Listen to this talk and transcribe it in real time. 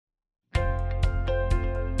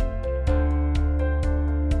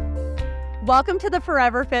Welcome to the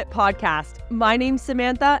Forever Fit podcast. My name's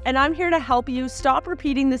Samantha, and I'm here to help you stop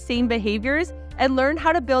repeating the same behaviors and learn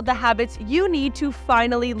how to build the habits you need to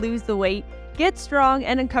finally lose the weight, get strong,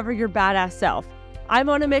 and uncover your badass self. I'm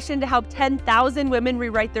on a mission to help 10,000 women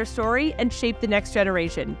rewrite their story and shape the next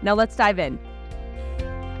generation. Now let's dive in.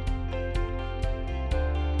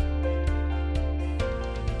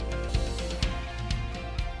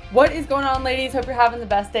 What is going on, ladies? Hope you're having the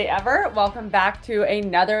best day ever. Welcome back to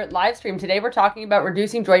another live stream. Today, we're talking about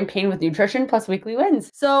reducing joint pain with nutrition plus weekly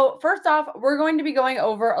wins. So first off, we're going to be going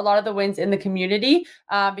over a lot of the wins in the community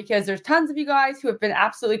because there's tons of you guys who have been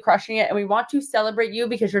absolutely crushing it, and we want to celebrate you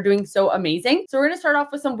because you're doing so amazing. So we're going to start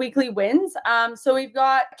off with some weekly wins. So we've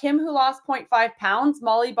got Kim, who lost 0.5 pounds.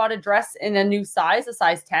 Molly bought a dress in a new size, a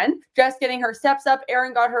size 10. Jess getting her steps up.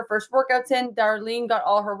 Erin got her first workouts in. Darlene got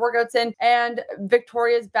all her workouts in. And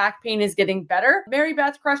Victoria's back pain is getting better. Mary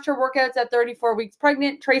Beth crushed her workouts at 34 weeks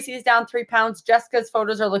pregnant. Tracy is down 3 pounds. Jessica's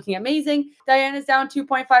photos are looking amazing. Diana's down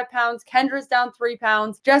 2.5 pounds. Kendra's down 3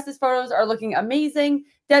 pounds. Jess's photos are looking amazing.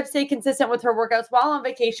 Deb stayed consistent with her workouts while on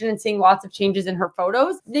vacation and seeing lots of changes in her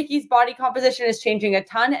photos. Nikki's body composition is changing a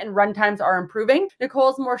ton and run times are improving.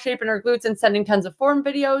 Nicole's more shape in her glutes and sending tons of form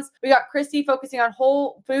videos. We got Christy focusing on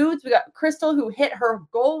whole foods. We got Crystal, who hit her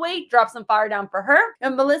goal weight, dropped some fire down for her.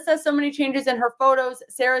 And Melissa, so many changes in her photos.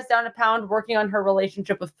 Sarah's down a pound, working on her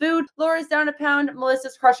relationship with food. Laura's down a pound.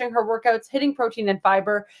 Melissa's crushing her workouts, hitting protein and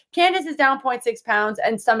fiber. Candace is down 0.6 pounds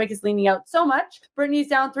and stomach is leaning out so much. Brittany's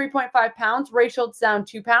down 3.5 pounds. Rachel's down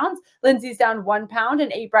 2 pounds. Lindsay's down 1 pound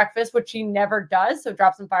and ate breakfast, which she never does. So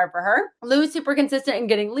drop some fire for her. Lou's super consistent and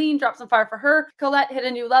getting lean. Drop some fire for her. Colette hit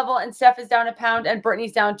a new level and Steph is down 1 pound and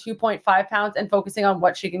Brittany's down 2.5 pounds and focusing on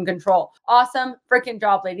what she can control. Awesome freaking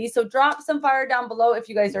job, ladies. So drop some fire down below if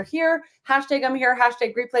you guys are here. Hashtag I'm here.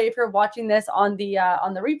 Hashtag replay if you're watching this on the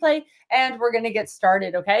replay. And we're going to get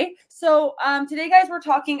started. Okay. So today, guys, we're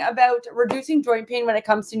talking about reducing joint pain when it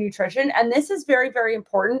comes to nutrition. And this is very, very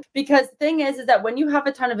important because the thing is that when you have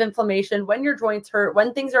a ton of inflammation, when your joints hurt,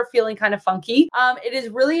 when things are feeling kind of funky, it is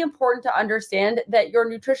really important to understand that your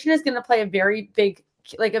nutrition is going to play a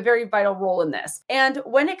very vital role in this. And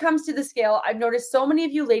when it comes to the scale, I've noticed so many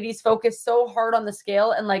of you ladies focus so hard on the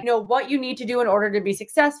scale and what you need to do in order to be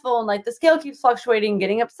successful. And the scale keeps fluctuating,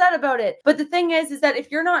 getting upset about it. But the thing is that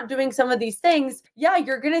if you're not doing some of these things,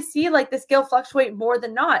 you're going to see the scale fluctuate more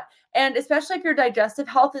than not. And especially if your digestive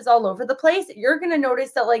health is all over the place, you're going to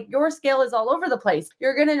notice that your scale is all over the place.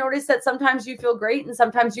 You're going to notice that sometimes you feel great and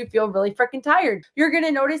sometimes you feel really freaking tired. You're going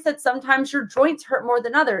to notice that sometimes your joints hurt more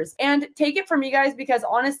than others. And take it from you guys, because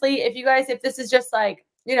honestly, if this is just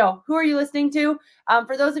who are you listening to?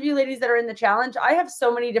 For those of you ladies that are in the challenge, I have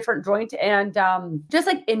so many different joint and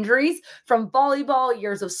injuries from volleyball,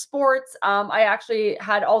 years of sports. I actually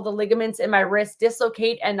had all the ligaments in my wrist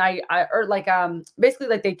dislocate and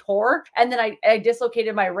they tore. And then I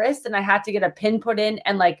dislocated my wrist and I had to get a pin put in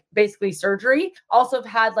and basically surgery. Also have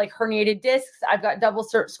had herniated discs. I've got double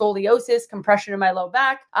scoliosis, compression in my low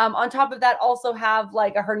back. On top of that, also have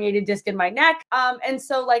a herniated disc in my neck. And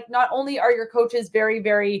so not only are your coaches very,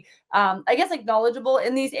 very knowledgeable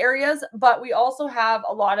in these areas, but we also have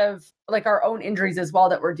a lot of our own injuries as well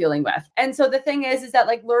that we're dealing with. And so the thing is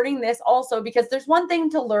that learning this also, because there's one thing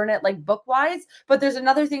to learn it book wise, but there's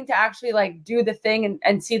another thing to actually do the thing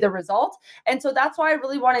and see the result. And so that's why I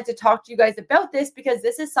really wanted to talk to you guys about this, because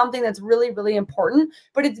this is something that's really, really important,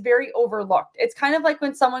 but it's very overlooked. It's kind of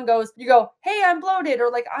when someone goes, you go, hey, I'm bloated,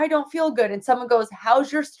 or I don't feel good. And someone goes,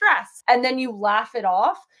 how's your stress? And then you laugh it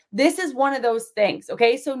off. This is one of those things.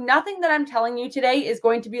 Okay. So nothing that I'm telling you today is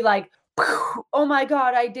going to be oh my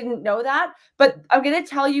God, I didn't know that. But I'm going to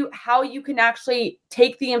tell you how you can actually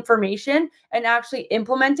take the information and actually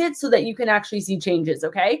implement it so that you can actually see changes.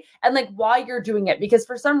 Okay. And why you're doing it, because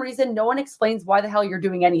for some reason, no one explains why the hell you're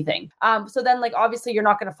doing anything. So then obviously you're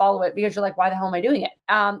not going to follow it because you're why the hell am I doing it?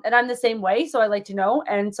 And I'm the same way. So I like to know.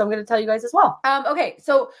 And so I'm going to tell you guys as well. Okay.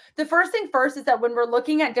 So the first thing first is that when we're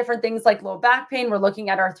looking at different things like low back pain, we're looking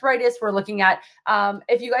at arthritis, we're looking at,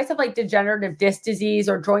 if you guys have degenerative disc disease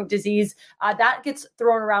or joint disease, that gets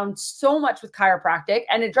thrown around so much with chiropractic,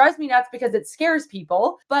 and it drives me nuts because it scares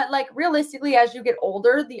people. But realistically, as you get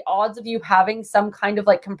older, the odds of you having some kind of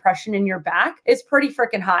compression in your back is pretty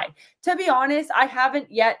freaking high. To be honest, I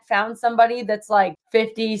haven't yet found somebody that's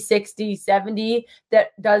 50, 60, 70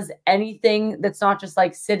 that does anything that's not just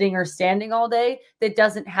sitting or standing all day that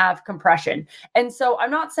doesn't have compression. And so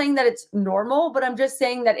I'm not saying that it's normal, but I'm just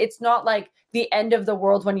saying that it's not the end of the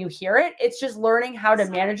world when you hear it. It's just learning how to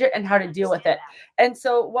manage it and how to deal with it. And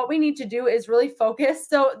so what we need to do is really focus.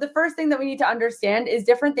 So the first thing that we need to understand is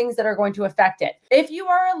different things that are going to affect it. If you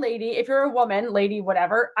are a lady, if you're a woman, lady,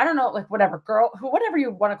 whatever, I don't know, like whatever, girl, whatever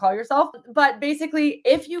you want to call yourself. But basically,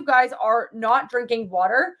 if you guys are not drinking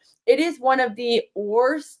water, it is one of the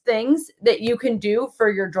worst things that you can do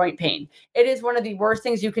for your joint pain. It is one of the worst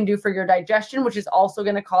things you can do for your digestion, which is also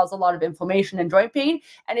going to cause a lot of inflammation and joint pain.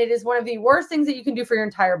 And it is one of the worst things that you can do for your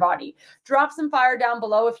entire body. Drop some fire down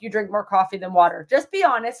below if you drink more coffee than water. Just be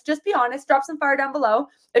honest. Just be honest. Drop some fire down below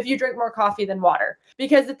if you drink more coffee than water.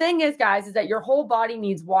 Because the thing is, guys, is that your whole body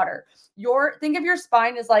needs water. Think of your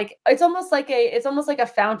spine as like, it's almost like a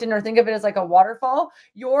fountain, or think of it as like a waterfall.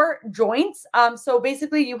 Your joints, so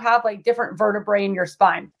basically you have like different vertebrae in your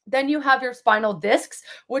spine. Then you have your spinal discs,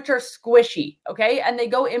 which are squishy, okay? And they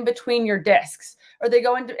go in between your discs, or they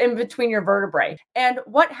go in between your vertebrae. And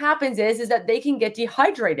what happens is that they can get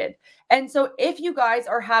dehydrated. And so if you guys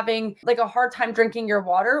are having like a hard time drinking your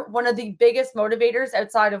water, one of the biggest motivators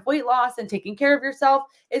outside of weight loss and taking care of yourself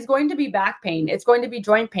is going to be back pain. It's going to be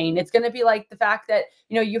joint pain. It's going to be like the fact that,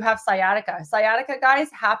 you have sciatica. Sciatica, guys,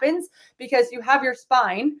 happens because you have your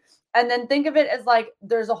spine. And then think of it as like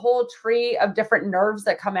there's a whole tree of different nerves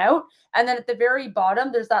that come out. And then at the very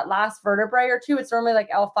bottom, there's that last vertebrae or two. It's normally like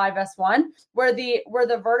L5S1, where the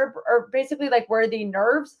vertebrae, or basically like where the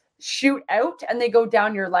nerves shoot out and they go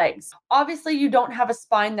down your legs. Obviously, you don't have a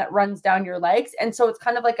spine that runs down your legs. And so it's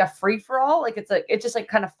kind of like a free for all. Like it just like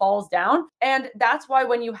kind of falls down. And that's why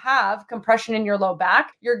when you have compression in your low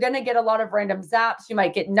back, you're going to get a lot of random zaps. You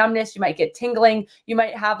might get numbness. You might get tingling. You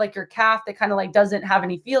might have like your calf that kind of like doesn't have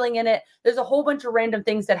any feeling in it. There's a whole bunch of random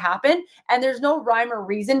things that happen. And there's no rhyme or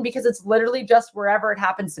reason because it's literally just wherever it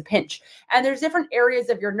happens to pinch. And there's different areas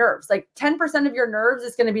of your nerves. Like 10% of your nerves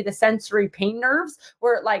is going to be the sensory pain nerves,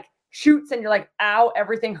 where it like shoots and you're like, ow,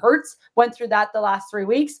 everything hurts. Went through that the last 3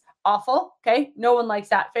 weeks. Awful. Okay. No one likes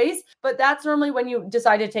that phase, but that's normally when you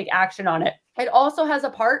decide to take action on it. It also has a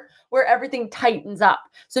part where everything tightens up.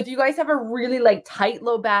 So if you guys have a really like tight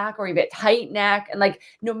low back, or you get tight neck, and like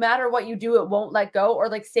no matter what you do, it won't let go, or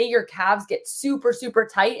like say your calves get super, super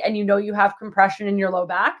tight and you have compression in your low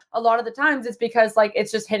back, a lot of the times it's because like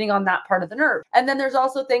it's just hitting on that part of the nerve. And then there's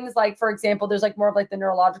also things like, for example, there's like more of like the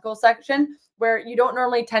neurological section where you don't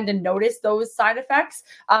normally tend to notice those side effects.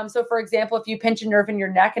 So for example, if you pinch a nerve in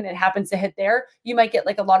your neck and it happens to hit there, you might get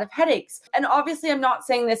like a lot of headaches. And obviously I'm not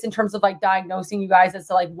saying this in terms of like diagnosing you guys as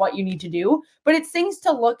to like what you need to do, but it's things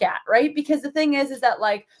to look at, right? Because the thing is that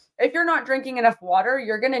like, if you're not drinking enough water,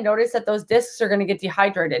 you're going to notice that those discs are going to get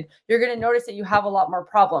dehydrated. You're going to notice that you have a lot more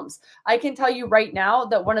problems. I can tell you right now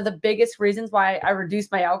that one of the biggest reasons why I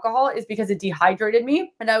reduced my alcohol is because it dehydrated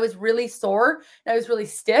me, and I was really sore and I was really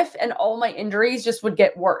stiff, and all my injuries just would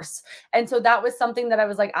get worse. And so that was something that I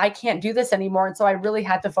was like, I can't do this anymore. And so I really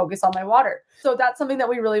had to focus on my water. So that's something that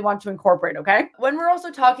we really want to incorporate. Okay. When we're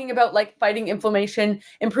also talking about like fighting inflammation,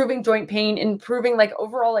 improving joint pain, improving like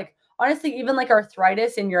overall, like honestly, even like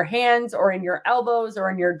arthritis in your hands or in your elbows or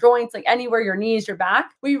in your joints, like anywhere, your knees, your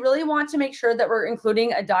back, we really want to make sure that we're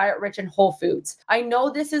including a diet rich in whole foods. I know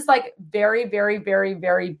this is like very, very, very,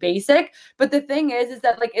 very basic, but the thing is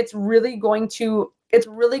that like, it's really going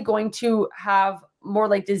to have more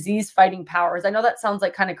like disease fighting powers. I know that sounds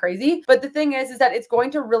like kind of crazy, but the thing is that it's going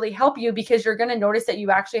to really help you because you're going to notice that you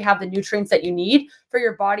actually have the nutrients that you need for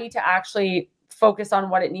your body to actually focus on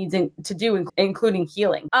what it needs to do, including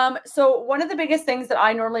healing. So one of the biggest things that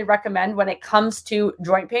I normally recommend when it comes to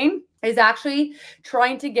joint pain is actually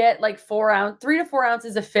trying to get like 3 to 4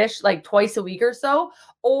 ounces of fish like twice a week or so,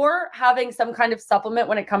 or having some kind of supplement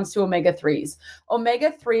when it comes to omega-3s.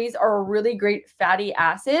 Omega-3s are a really great fatty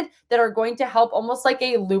acid that are going to help almost like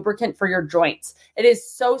a lubricant for your joints. It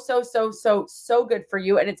is so good for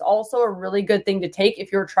you. And it's also a really good thing to take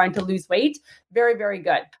if you're trying to lose weight. Very, very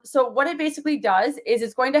good. So what it basically does is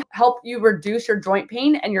it's going to help you reduce your joint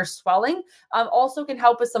pain and your swelling. Also can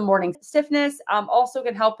help with some morning stiffness. Also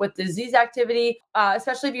can help with disease activity,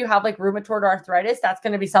 especially if you have like rheumatoid arthritis. That's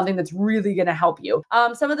going to be something that's really going to help you.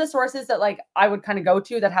 Some of the sources that like I would kind of go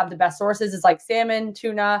to that have the best sources is like salmon,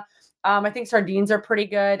 tuna. I think sardines are pretty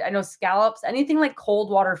good. I know scallops, anything like cold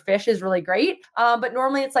water fish is really great. But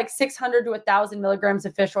normally it's like 600 to 1,000 milligrams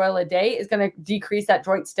of fish oil a day is going to decrease that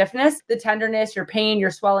joint stiffness, the tenderness, your pain,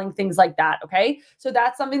 your swelling, things like that. Okay. So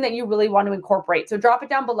that's something that you really want to incorporate. So drop it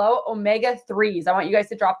down below. Omega-3s. I want you guys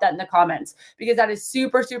to drop that in the comments because that is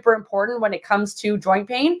super, super important when it comes to joint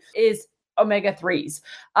pain is omega-3s.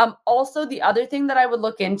 Also, the other thing that I would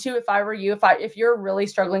look into if I were you, if you're really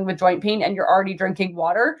struggling with joint pain and you're already drinking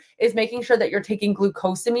water, is making sure that you're taking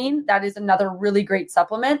glucosamine. That is another really great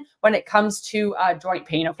supplement when it comes to joint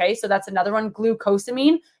pain. Okay, so that's another one,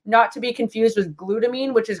 glucosamine, not to be confused with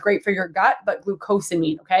glutamine, which is great for your gut, but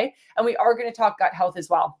glucosamine. Okay, and we are going to talk gut health as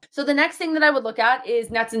well. So the next thing that I would look at is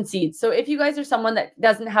nuts and seeds. So if you guys are someone that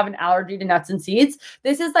doesn't have an allergy to nuts and seeds,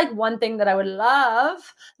 this is like one thing that I would love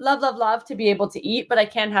to be able to eat, but I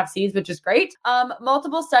can have seeds, which is great.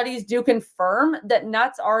 Multiple studies do confirm that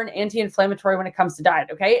nuts are an anti-inflammatory when it comes to diet.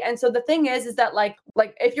 Okay. And so the thing is that like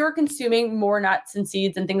if you're consuming more nuts and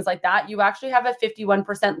seeds and things like that, you actually have a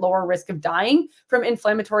 51% lower risk of dying from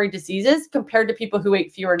inflammatory diseases compared to people who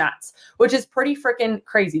ate fewer nuts, which is pretty freaking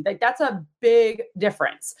crazy. Like that's a big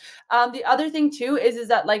difference. The other thing too is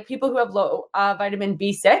that like people who have low vitamin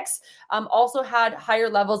B6 also had higher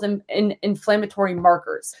levels in inflammatory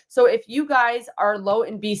markers. So if you guys are low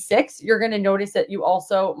in B6, you're going to notice that you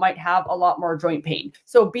also might have a lot more joint pain.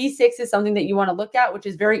 So B6 is something that you want to look at, which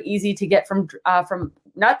is very easy to get from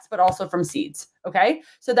nuts, but also from seeds. Okay.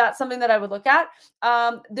 So that's something that I would look at.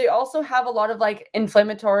 They also have a lot of like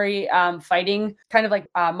inflammatory fighting kind of like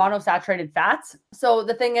monosaturated fats. So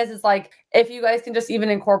the thing is like, if you guys can just even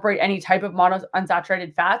incorporate any type of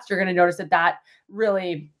monounsaturated fats, you're going to notice that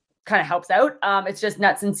really kind of helps out. It's just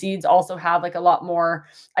nuts and seeds also have like a lot more,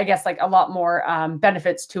 I guess, like a lot more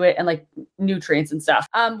benefits to it and like nutrients and stuff.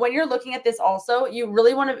 When you're looking at this also, you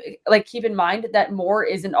really want to like keep in mind that more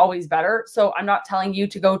isn't always better. So I'm not telling you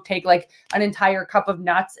to go take like an entire cup of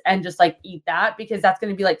nuts and just like eat that, because that's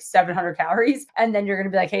going to be like 700 calories. And then you're going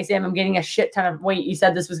to be like, hey, Sam, I'm gaining a shit ton of weight. You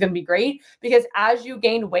said this was going to be great, because as you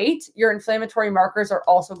gain weight, your inflammatory markers are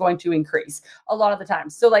also going to increase a lot of the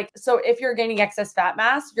time. So if you're gaining excess fat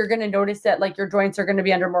mass, you're going to notice that like your joints are going to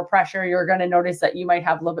be under more pressure. You're going to notice that you might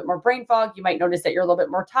have a little bit more brain fog. You might notice that you're a little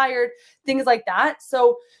bit more tired, things like that.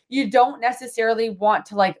 So you don't necessarily want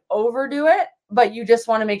to like overdo it, but you just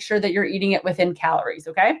want to make sure that you're eating it within calories.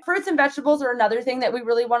 Okay. Fruits and vegetables are another thing that we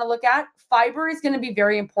really want to look at. Fiber is going to be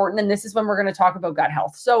very important. And this is when we're going to talk about gut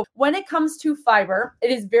health. So when it comes to fiber,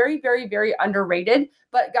 it is very, very, very underrated.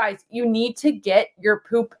 But guys, you need to get your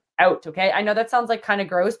poop out. Okay. I know that sounds like kind of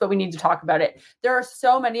gross, but we need to talk about it. There are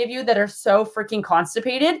so many of you that are so freaking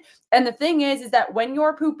constipated. And the thing is that when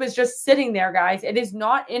your poop is just sitting there, guys, it is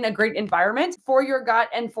not in a great environment for your gut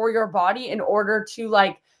and for your body in order to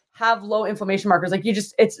like have low inflammation markers. Like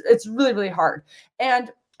it's really, really hard.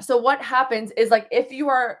 And so what happens is like, if you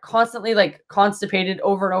are constantly like constipated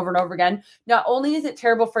over and over and over again, not only is it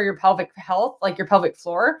terrible for your pelvic health, like your pelvic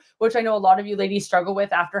floor, which I know a lot of you ladies struggle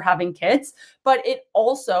with after having kids, but it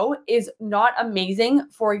also is not amazing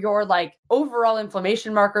for your like overall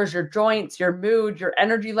inflammation markers, your joints, your mood, your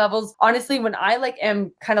energy levels. Honestly, when I like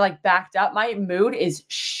am kind of like backed up, my mood is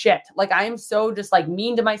shit. Like I am so just like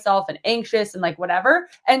mean to myself and anxious and like whatever.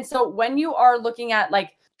 And so when you are looking at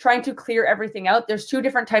like trying to clear everything out, there's two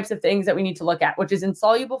different types of things that we need to look at, which is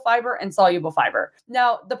insoluble fiber and soluble fiber.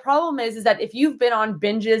 Now, the problem is that if you've been on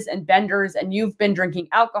binges and benders and you've been drinking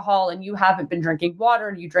alcohol and you haven't been drinking water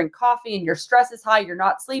and you drink coffee and your stress is high, you're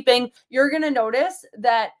not sleeping, you're going to notice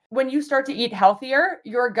that when you start to eat healthier,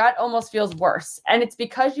 your gut almost feels worse. And it's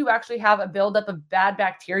because you actually have a buildup of bad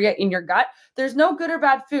bacteria in your gut. There's no good or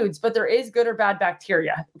bad foods, but there is good or bad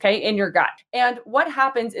bacteria, okay, in your gut. And what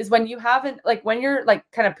happens is when you haven't, like when you're like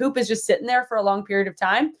kind of poop is just sitting there for a long period of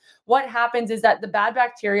time, what happens is that the bad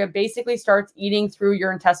bacteria basically starts eating through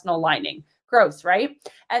your intestinal lining. Gross, right?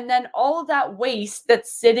 And then all of that waste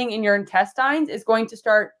that's sitting in your intestines is going to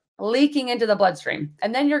start leaking into the bloodstream.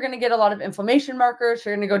 And then you're going to get a lot of inflammation markers.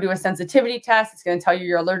 You're going to go do a sensitivity test. It's going to tell you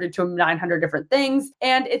you're allergic to 900 different things.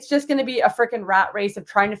 And it's just going to be a freaking rat race of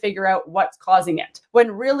trying to figure out what's causing it.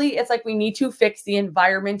 When really it's like we need to fix the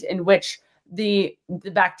environment in which the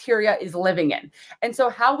bacteria is living in. And so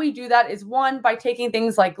how we do that is one, by taking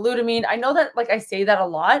things like glutamine. I know that like I say that a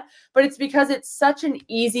lot, but it's because it's such an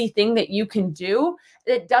easy thing that you can do.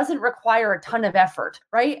 It doesn't require a ton of effort,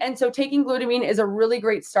 right? And so taking glutamine is a really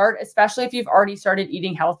great start, especially if you've already started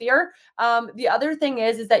eating healthier. The other thing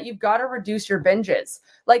is that you've got to reduce your binges.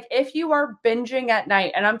 Like if you are binging at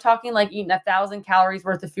night, and I'm talking like eating 1,000 calories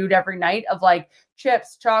worth of food every night of like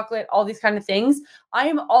chips, chocolate, all these kind of things. I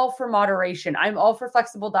am all for moderation. I'm all for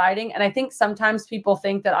flexible dieting. And I think sometimes people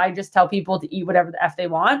think that I just tell people to eat whatever the F they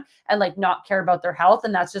want and like not care about their health.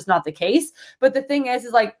 And that's just not the case. But the thing is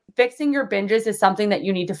like fixing your binges is something that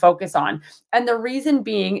you need to focus on. And the reason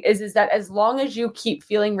being is that as long as you keep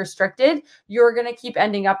feeling restricted, you're going to keep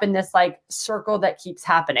ending up in this like circle that keeps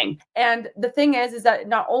happening. And the thing is that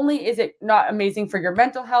not only is it not amazing for your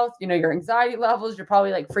mental health, your anxiety levels, you're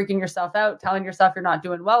probably like freaking yourself out, telling yourself you're not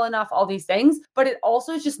doing well enough, all these things, but it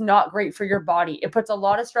also is just not great for your body. It puts a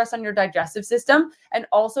lot of stress on your digestive system. And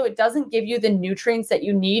also it doesn't give you the nutrients that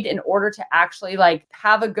you need in order to actually like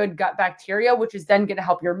have a good gut bacteria, which is then going to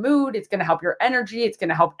help your mood. It's going to help your energy. It's going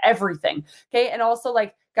to help everything. Okay. And also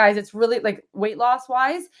like, guys, it's really like weight loss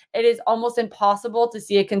wise, it is almost impossible to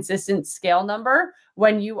see a consistent scale number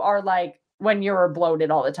when you're bloated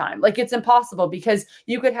all the time. Like it's impossible because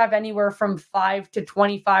you could have anywhere from 5 to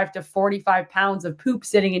 25 to 45 pounds of poop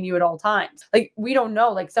sitting in you at all times. Like we don't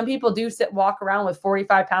know, like some people do walk around with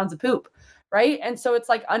 45 pounds of poop. Right. And so it's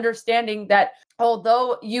like understanding that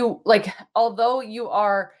although you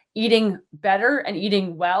are eating better and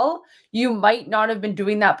eating well, you might not have been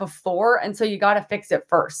doing that before. And so you got to fix it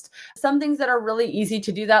first. Some things that are really easy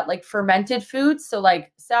to do that, like fermented foods. So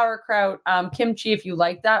like sauerkraut, kimchi, if you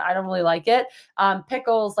like that, I don't really like it.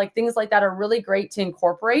 Pickles, like things like that are really great to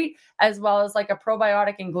incorporate, as well as like a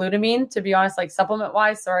probiotic and glutamine, to be honest, like supplement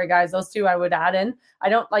wise. Sorry guys, those two I would add in. I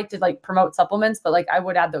don't like to like promote supplements, but like I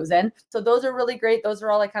would add those in. So those are really great. Those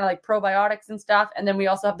are all like kind of like probiotics and stuff. And then we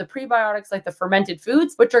also have the prebiotics, like the fermented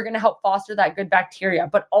foods, which are going to help foster that good bacteria,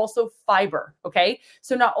 but also fiber. Okay.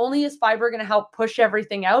 So not only is fiber going to help push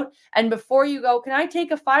everything out, and before you go, can I take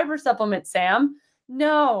a fiber supplement, Sam?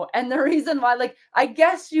 No. And the reason why, like, I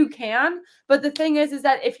guess you can, but the thing is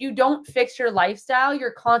that if you don't fix your lifestyle,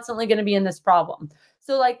 you're constantly going to be in this problem.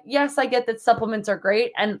 So like, yes, I get that supplements are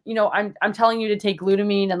great. And, I'm telling you to take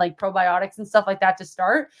glutamine and like probiotics and stuff like that to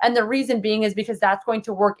start. And the reason being is because that's going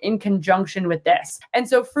to work in conjunction with this. And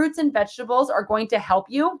so fruits and vegetables are going to help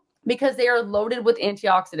you because they are loaded with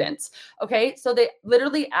antioxidants. Okay. So they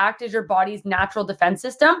literally act as your body's natural defense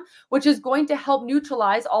system, which is going to help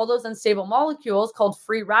neutralize all those unstable molecules called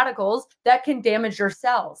free radicals that can damage your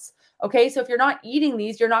cells. Okay. So if you're not eating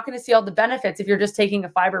these, you're not going to see all the benefits if you're just taking a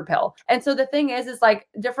fiber pill. And so the thing is like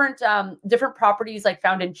different properties like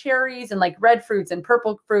found in cherries and like red fruits and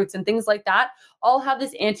purple fruits and things like that all have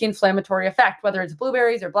this anti-inflammatory effect, whether it's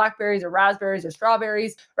blueberries or blackberries or raspberries or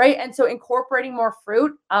strawberries, right? And so incorporating more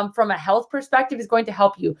fruit from a health perspective is going to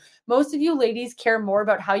help you. Most of you ladies care more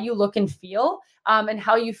about how you look and feel and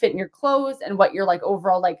how you fit in your clothes and what your like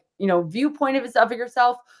overall like, viewpoint of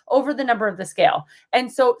yourself over the number of the scale.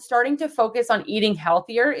 And so starting to focus on eating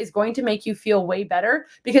healthier is going to make you feel way better,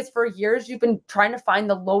 because for years you've been trying to find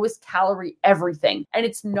the lowest calorie everything and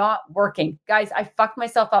it's not working. Guys, I fucked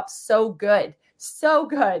myself up so good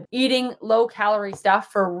eating low calorie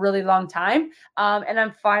stuff for a really long time. And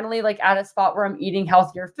I'm finally like at a spot where I'm eating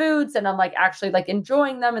healthier foods and I'm like actually like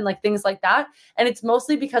enjoying them and like things like that. And it's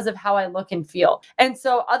mostly because of how I look and feel. And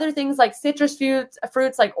so other things like citrus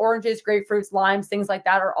fruits like oranges, grapefruits, limes, things like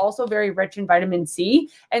that are also very rich in vitamin C.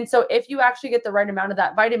 And so if you actually get the right amount of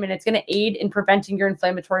that vitamin, it's going to aid in preventing your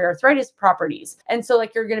inflammatory arthritis properties. And so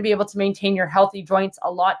like you're going to be able to maintain your healthy joints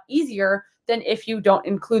a lot easier than if you don't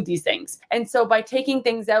include these things. And so by taking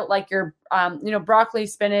things out like your, broccoli,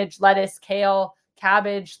 spinach, lettuce, kale,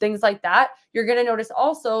 cabbage, things like that, you're going to notice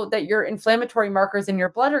also that your inflammatory markers in your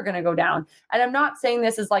blood are going to go down. And I'm not saying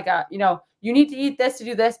this is like you need to eat this to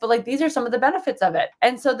do this, but like these are some of the benefits of it.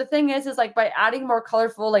 And so the thing is like by adding more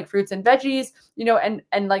colorful like fruits and veggies,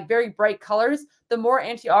 and like very bright colors, the more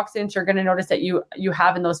antioxidants you're going to notice that you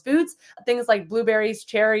have in those foods. Things like blueberries,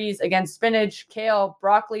 cherries, again, spinach, kale,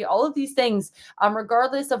 broccoli, all of these things,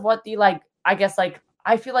 regardless of what the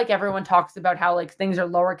I feel like everyone talks about how like things are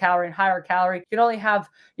lower calorie and higher calorie. You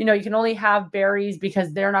can only have berries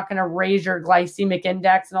because they're not going to raise your glycemic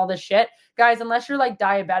index and all this shit. Guys, unless you're like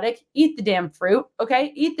diabetic, eat the damn fruit.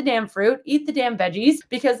 Okay. Eat the damn fruit, eat the damn veggies,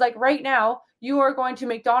 because like right now you are going to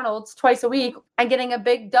McDonald's twice a week and getting a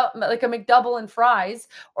big like a McDouble and fries,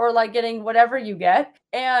 or like getting whatever you get.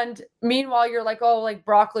 And meanwhile, you're like, oh, like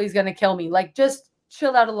broccoli is going to kill me. Like just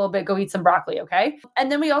chill out a little bit, go eat some broccoli, okay? And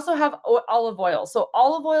then we also have olive oil. So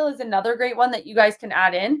olive oil is another great one that you guys can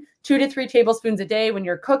add in 2 to 3 tablespoons a day when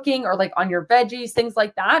you're cooking or like on your veggies, things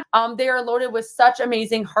like that. They are loaded with such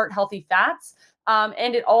amazing heart healthy fats.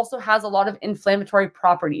 And it also has a lot of inflammatory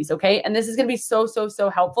properties. Okay. And this is going to be so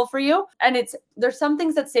helpful for you. And there's some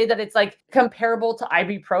things that say that it's like comparable to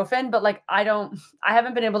ibuprofen, but like, I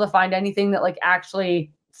haven't been able to find anything that like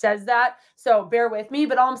actually says that. So bear with me,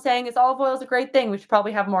 but all I'm saying is olive oil is a great thing. We should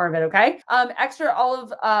probably have more of it. Okay. Extra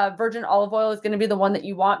virgin olive oil is going to be the one that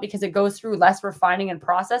you want because it goes through less refining and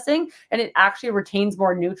processing and it actually retains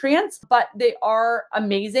more nutrients, but they are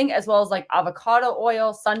amazing, as well as like avocado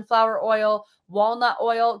oil, sunflower oil, walnut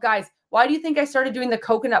oil. Guys, why do you think I started doing the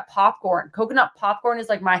coconut popcorn? Coconut popcorn is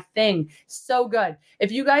like my thing. So good.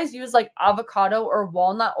 If you guys use like avocado or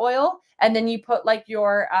walnut oil, and then you put like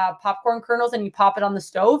your popcorn kernels and you pop it on the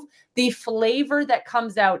stove, the flavor that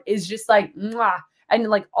comes out is just like, mwah. And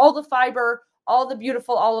like all the fiber, all the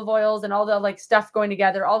beautiful olive oils and all the like stuff going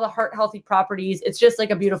together, all the heart healthy properties. It's just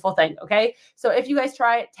like a beautiful thing. Okay. So if you guys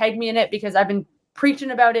try it, tag me in it because I've been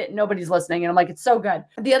preaching about it. Nobody's listening. And I'm like, it's so good.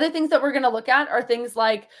 The other things that we're going to look at are things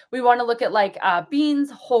like, we want to look at like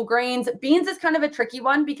beans, whole grains. Beans is kind of a tricky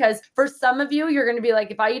one because for some of you, you're going to be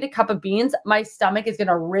like, if I eat a cup of beans, my stomach is going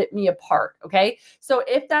to rip me apart. Okay. So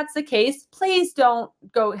if that's the case, please don't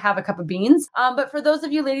go have a cup of beans. But for those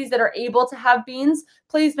of you ladies that are able to have beans,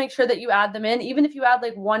 please make sure that you add them in. Even if you add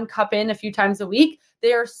like 1 cup in a few times a week,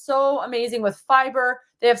 they are so amazing with fiber.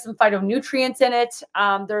 They have some phytonutrients in it.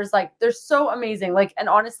 They're so amazing. Like, and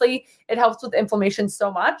honestly, it helps with inflammation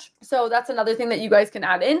so much. So that's another thing that you guys can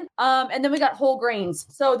add in. And then we got whole grains.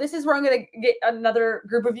 So this is where I'm going to get another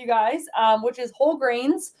group of you guys, which is whole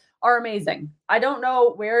grains are amazing. I don't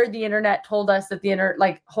know where the internet told us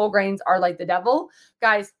that whole grains are like the devil.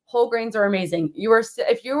 Guys, whole grains are amazing.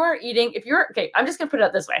 Okay, I'm just going to put it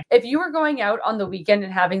out this way. If you are going out on the weekend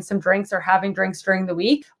and having some drinks or having drinks during the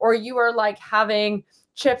week, or you are like having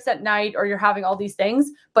chips at night, or you're having all these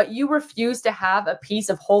things, but you refuse to have a piece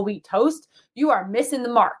of whole wheat toast, you are missing the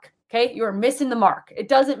mark. Okay. You are missing the mark. It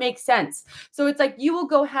doesn't make sense. So it's like you will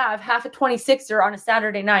go have half a 26er on a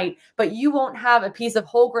Saturday night, but you won't have a piece of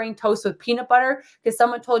whole grain toast with peanut butter because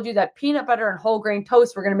someone told you that peanut butter and whole grain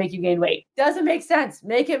toast were going to make you gain weight. Doesn't make sense.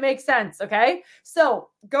 Make it make sense. Okay. So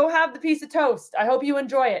go have the piece of toast. I hope you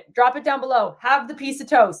enjoy it. Drop it down below. Have the piece of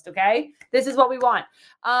toast. Okay. This is what we want.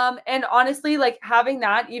 And honestly, like having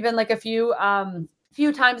that even like a few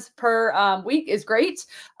times per week is great.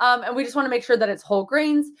 And we just want to make sure that it's whole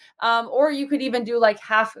grains. Or you could even do like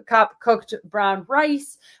half a cup cooked brown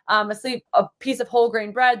rice, a piece of whole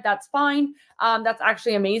grain bread. That's fine. That's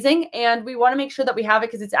actually amazing. And we want to make sure that we have it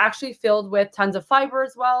because it's actually filled with tons of fiber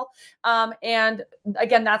as well. And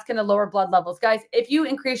again, that's going to lower blood levels. Guys, if you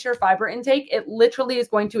increase your fiber intake, it literally is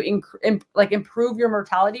going to improve your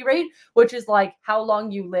mortality rate, which is like how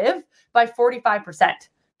long you live, by 45%.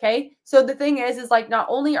 Okay. So the thing is like, not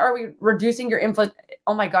only are we reducing your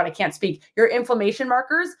your inflammation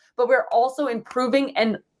markers, but we're also improving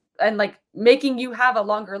and like making you have a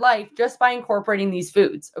longer life just by incorporating these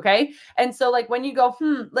foods. Okay. And so like when you go,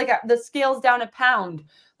 the scale's down a pound,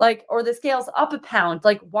 like, or the scale's up a pound,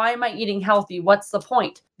 like, why am I eating healthy? What's the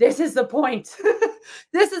point? This is the point.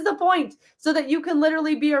 This is the point, so that you can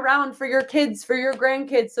literally be around for your kids, for your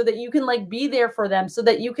grandkids, so that you can like be there for them, so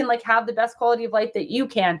that you can like have the best quality of life that you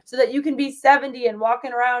can, so that you can be 70 and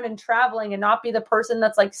walking around and traveling and not be the person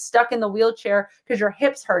that's like stuck in the wheelchair because your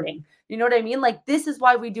hip's hurting. You know what I mean? Like, this is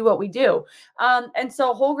why we do what we do. And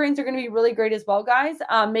so whole grains are going to be really great as well, guys.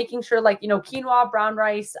 Making sure like, quinoa, brown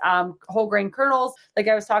rice, whole grain kernels, like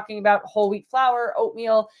I was talking about, whole wheat flour,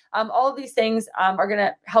 oatmeal, all of these things are going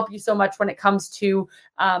to help you so much when it comes to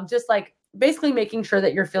just like basically making sure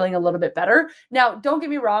that you're feeling a little bit better. Now, don't get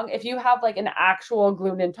me wrong. If you have like an actual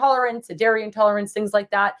gluten intolerance, a dairy intolerance, things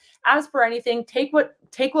like that, as per anything, take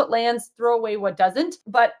what lands, throw away what doesn't.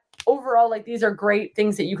 But overall, like, these are great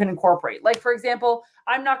things that you can incorporate. Like, for example,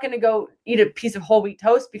 I'm not going to go eat a piece of whole wheat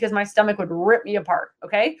toast because my stomach would rip me apart.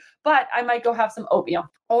 Okay. But I might go have some oatmeal,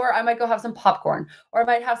 or I might go have some popcorn, or I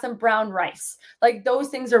might have some brown rice. Like, those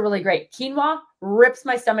things are really great. Quinoa rips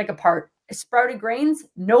my stomach apart. Sprouted grains,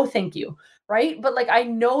 no thank you, right? But like, I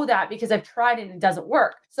know that because I've tried it and it doesn't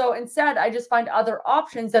work. So instead, I just find other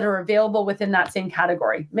options that are available within that same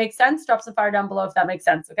category. Makes sense? Drop some fire down below if that makes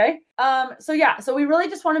sense, okay? So we really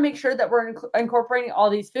just want to make sure that we're incorporating all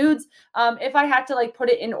these foods. If I had to like put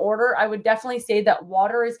it in order, I would definitely say that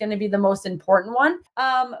water is going to be the most important one.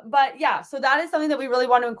 But yeah, so that is something that we really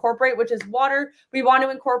want to incorporate, which is water. We want to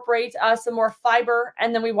incorporate some more fiber,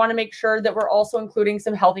 and then we want to make sure that we're also including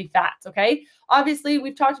some healthy fats, okay? Obviously,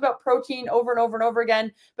 we've talked about protein over and over and over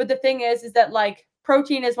again, but the thing is that like,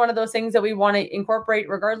 protein is one of those things that we want to incorporate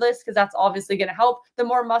regardless, because that's obviously going to help. The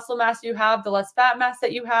more muscle mass you have, the less fat mass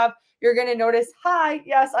that you have. you're going to notice, hi,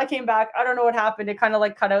 yes, I came back. I don't know what happened. It kind of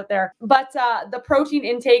like cut out there. But the protein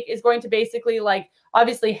intake is going to basically like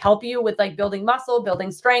obviously help you with like building muscle,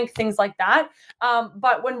 building strength, things like that.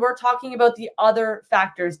 But when we're talking about the other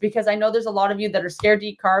factors, because I know there's a lot of you that are scared to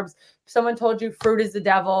eat carbs, someone told you fruit is the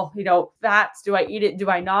devil, fats, do I eat it? Do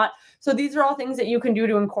I not? So these are all things that you can do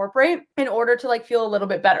to incorporate in order to like feel a little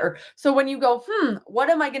bit better. So when you go, what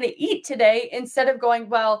am I going to eat today? Instead of going,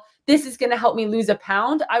 well, this is going to help me lose a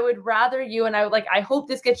pound, I would rather you, and I hope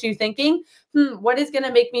this gets you thinking, what is going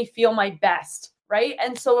to make me feel my best? Right.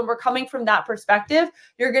 And so when we're coming from that perspective,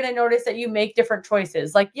 you're going to notice that you make different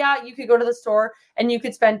choices. Like, yeah, you could go to the store and you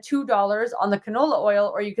could spend $2 on the canola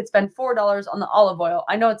oil, or you could spend $4 on the olive oil.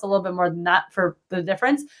 I know it's a little bit more than that for the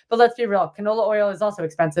difference, but let's be real. Canola oil is also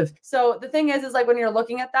expensive. So the thing is like when you're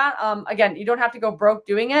looking at that, again, you don't have to go broke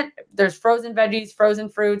doing it. There's frozen veggies, frozen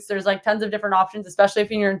fruits. There's like tons of different options, especially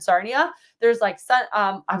if you're in Sarnia. There's like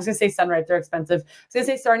I was going to say Sunripe, they're expensive. I was going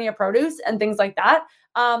to say Sarnia produce and things like that.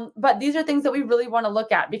 But these are things that we really want to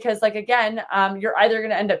look at because like, again, you're either going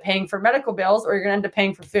to end up paying for medical bills or you're going to end up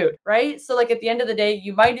paying for food, right? So like at the end of the day,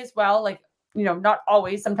 you might as well like, not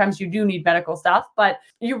always, sometimes you do need medical stuff, but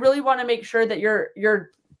you really want to make sure that you're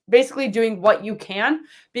basically doing what you can,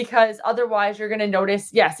 because otherwise you're going to notice,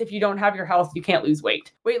 yes, if you don't have your health, you can't lose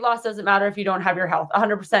weight. Weight loss doesn't matter if you don't have your health,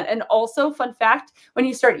 100%. And also, fun fact, when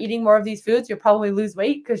you start eating more of these foods, you'll probably lose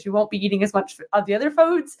weight because you won't be eating as much of the other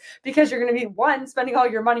foods, because you're going to be, one, spending all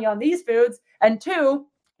your money on these foods, and two,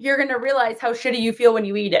 you're going to realize how shitty you feel when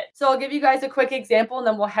you eat it. So I'll give you guys a quick example and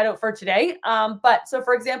then we'll head out for today. But so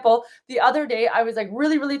for example, the other day I was like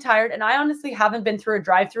really, really tired, and I honestly haven't been through a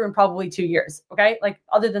drive-through in probably 2 years. Okay. Like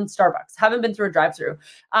other than Starbucks, haven't been through a drive-through,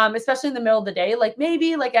 especially in the middle of the day, like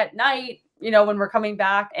maybe like at night, when we're coming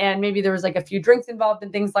back and maybe there was like a few drinks involved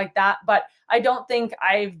and things like that. But I don't think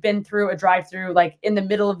I've been through a drive-through like in the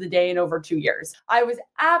middle of the day in over 2 years. I was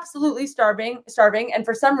absolutely starving. And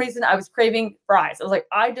for some reason I was craving fries. I was like,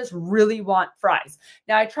 I just really want fries.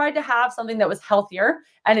 Now I tried to have something that was healthier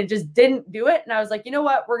and it just didn't do it. And I was like, you know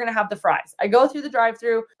what? We're going to have the fries. I go through the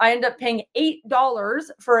drive-through. I end up paying $8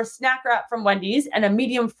 for a snack wrap from Wendy's and a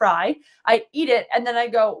medium fry. I eat it. And then I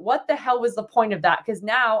go, what the hell was the point of that? Because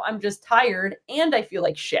now I'm just tired and I feel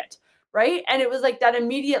like shit. Right. And it was like that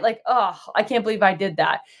immediate, like, oh, I can't believe I did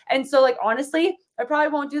that. And so like, honestly, I probably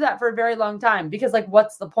won't do that for a very long time because like,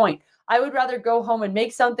 what's the point? I would rather go home and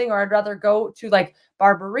make something, or I'd rather go to like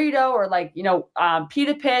Barburrito or like,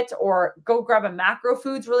 Pita Pit, or go grab a Macro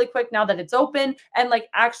Foods really quick now that it's open and like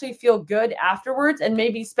actually feel good afterwards and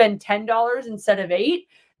maybe spend $10 instead of $8,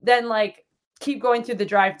 then like keep going through the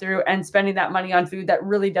drive-through and spending that money on food that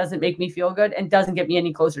really doesn't make me feel good and doesn't get me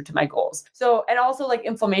any closer to my goals. So, and also like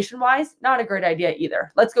inflammation wise, not a great idea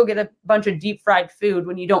either. Let's go get a bunch of deep fried food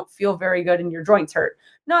when you don't feel very good and your joints hurt.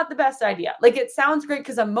 Not the best idea. Like it sounds great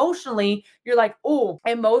because emotionally you're like, oh,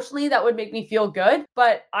 emotionally that would make me feel good.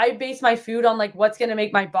 But I base my food on like what's going to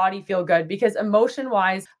make my body feel good, because emotion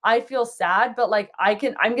wise, I feel sad, but like I'm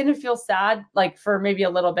going to feel sad like for maybe a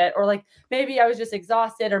little bit, or like maybe I was just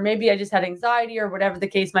exhausted, or maybe I just had anxiety, or whatever the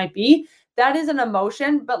case might be. That is an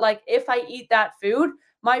emotion. But like if I eat that food,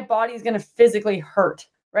 my body's going to physically hurt.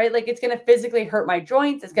 Right? Like it's going to physically hurt my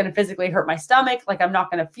joints. It's going to physically hurt my stomach. Like I'm not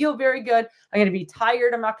going to feel very good. I'm going to be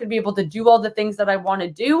tired. I'm not going to be able to do all the things that I want to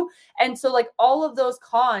do. And so like all of those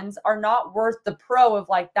cons are not worth the pro of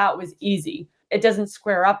like, that was easy. It doesn't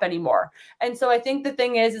square up anymore. And so I think the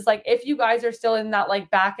thing is like, if you guys are still in that like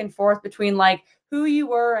back and forth between like who you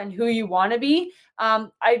were and who you want to be,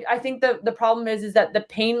 I think the problem is that the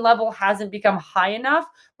pain level hasn't become high enough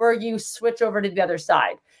where you switch over to the other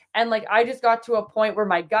side. And like, I just got to a point where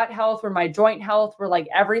my gut health, where my joint health, where like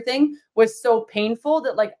everything was so painful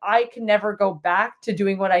that like, I can never go back to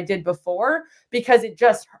doing what I did before, because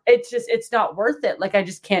it's not worth it. Like, I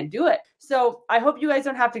just can't do it. So I hope you guys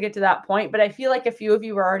don't have to get to that point, but I feel like a few of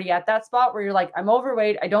you are already at that spot where you're like, I'm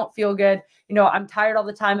overweight. I don't feel good. I'm tired all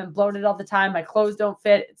the time. I'm bloated all the time. My clothes don't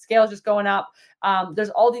fit. Scale's just going up. There's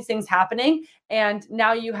all these things happening. And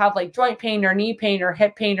now you have like joint pain or knee pain or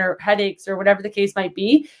hip pain or headaches or whatever the case might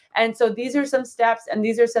be. And so these are some steps and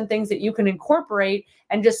these are some things that you can incorporate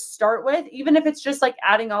and just start with, even if it's just like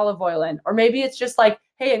adding olive oil in, or maybe it's just like,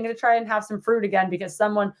 hey, I'm going to try and have some fruit again because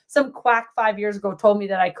some quack 5 years ago told me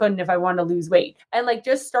that I couldn't if I wanted to lose weight. And like,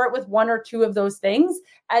 just start with one or two of those things.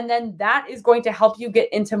 And then that is going to help you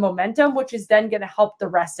get into momentum, which is then going to help the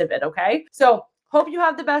rest of it. Okay. So hope you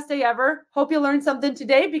have the best day ever. Hope you learned something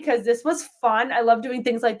today because this was fun. I love doing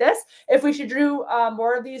things like this. If we should do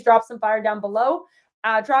more of these, drop some fire down below.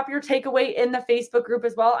 Drop your takeaway in the Facebook group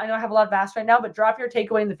as well. I know I have a lot of asks right now, but drop your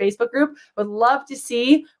takeaway in the Facebook group. Would love to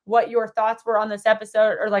see what your thoughts were on this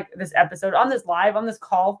episode, or like this episode, on this live, on this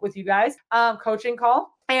call with you guys, coaching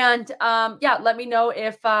call. And let me know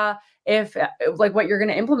if like what you're going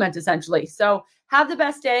to implement essentially. So have the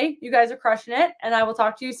best day. You guys are crushing it, and I will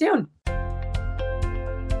talk to you soon.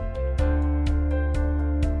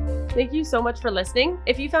 Thank you so much for listening.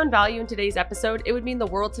 If you found value in today's episode, it would mean the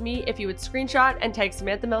world to me if you would screenshot and tag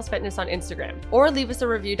Samantha Mills Fitness on Instagram, or leave us a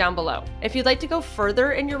review down below. If you'd like to go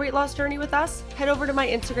further in your weight loss journey with us, head over to my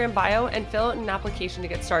Instagram bio and fill out an application to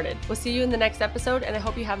get started. We'll see you in the next episode, and I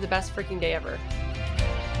hope you have the best freaking day ever.